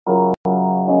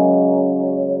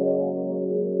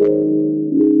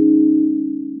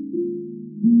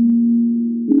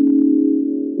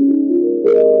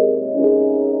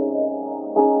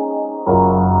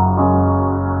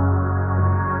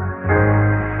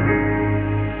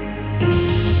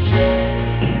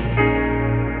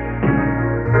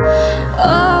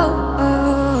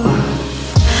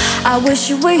wish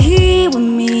you were here with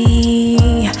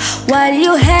me. Why do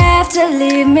you have to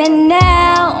leave me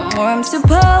now? I'm where I'm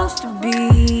supposed to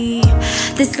be.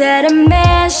 They said a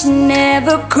man should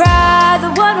never cry. The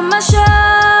one on my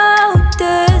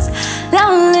shoulders.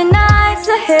 Lonely nights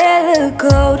are hella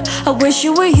cold. I wish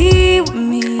you were here with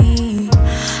me.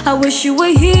 I wish you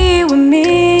were here with me.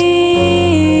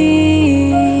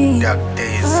 Dark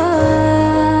days.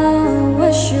 Oh, I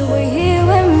wish you were here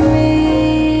with me.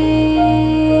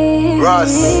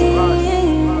 Ross.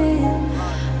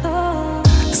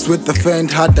 It's with the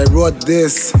faint heart I wrote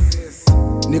this.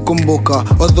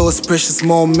 Nikumbuka all those precious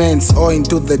moments, all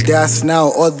into the dust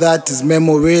now. All that is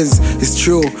memories. It's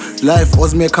true, life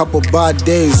was made up of bad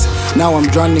days. Now I'm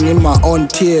drowning in my own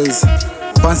tears.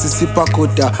 Pansi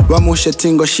sipakuta, wamushe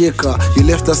tingo shika. You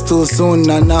left us too soon,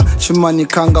 nana chimani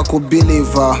kanga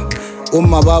kubelieve.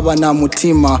 Uma baba na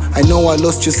mutima. I know I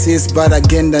lost you sis, but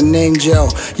again an angel.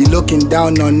 You looking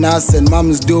down on us and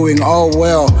mom's doing all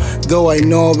well. Though I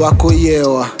know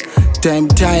bakuyewa.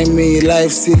 Time me,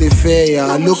 life silly fair.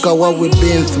 Look at what we've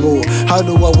been through. How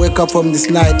do I wake up from this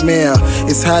nightmare?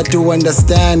 It's hard to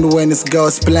understand when it's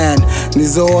God's plan.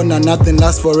 Nizona, nothing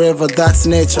lasts forever, that's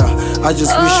nature. I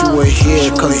just wish you were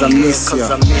here, cause I miss you.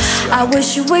 I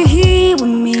wish you were here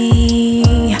with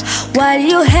me. Why do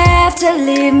you have to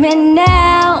leave me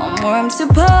now? I'm where I'm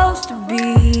supposed to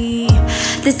be.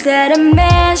 They said a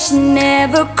man should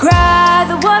never cry.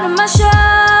 The one on my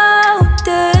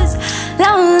shoulders.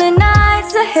 Lonely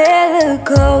nights are hella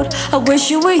cold. I wish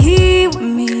you were here with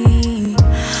me.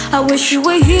 I wish you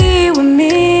were here with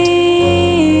me.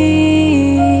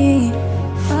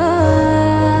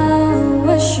 Oh, I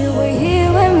wish you were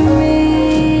here with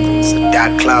me. It's a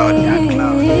dark cloud.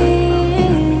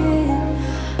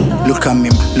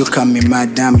 Look at me,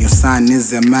 madam, your son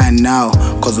is a man now.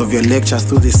 Cause of your lectures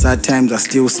through the sad times I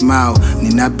still smile.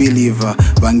 Nina believer,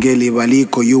 Vangeli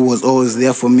Valiko, you was always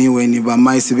there for me when you were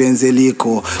my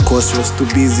Sibenzeliko. Cause you was too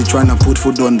busy trying to put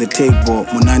food on the table.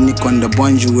 Munani konda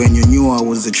bonju when you knew I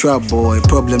was a trouble, a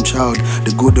problem child.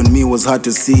 The good on me was hard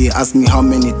to see. Ask me how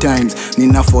many times,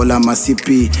 Nina Fola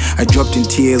Masipi. I dropped in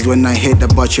tears when I heard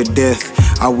about your death.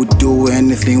 I would do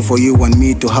anything for you and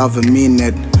me to have a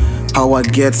minute. How I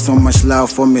get so much love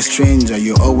from a stranger.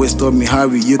 You always told me,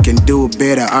 Harry, you can do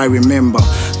better, I remember.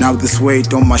 Now this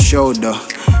weight on my shoulder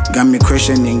got me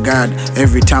questioning God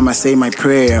every time I say my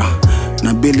prayer.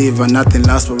 Now believer, nothing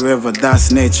lasts forever,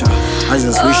 that's nature. I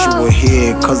just wish you were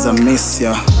here, cause I miss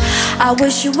ya. I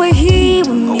wish you were here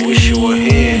with me. I wish you were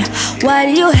here. Why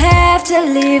do you have to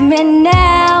leave me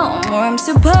now? I'm where I'm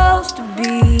supposed to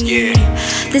be. Yeah.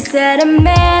 They said a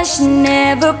man should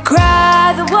never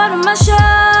cry. The one on my shoulders.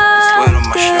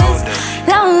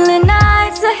 Lonely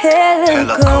nights are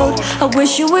hella cold. I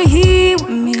wish you were here with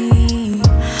me.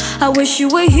 I wish you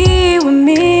were here with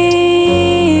me.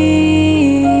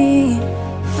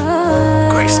 Oh,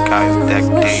 Gray skies, black days.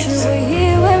 I wish you were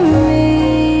here with me.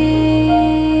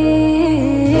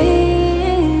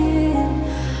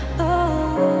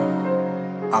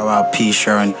 R.I.P.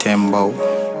 Sharon Tembo.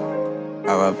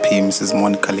 R.I.P. Mrs.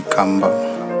 Monica Likamba.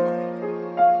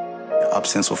 Your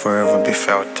absence will forever be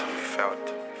felt.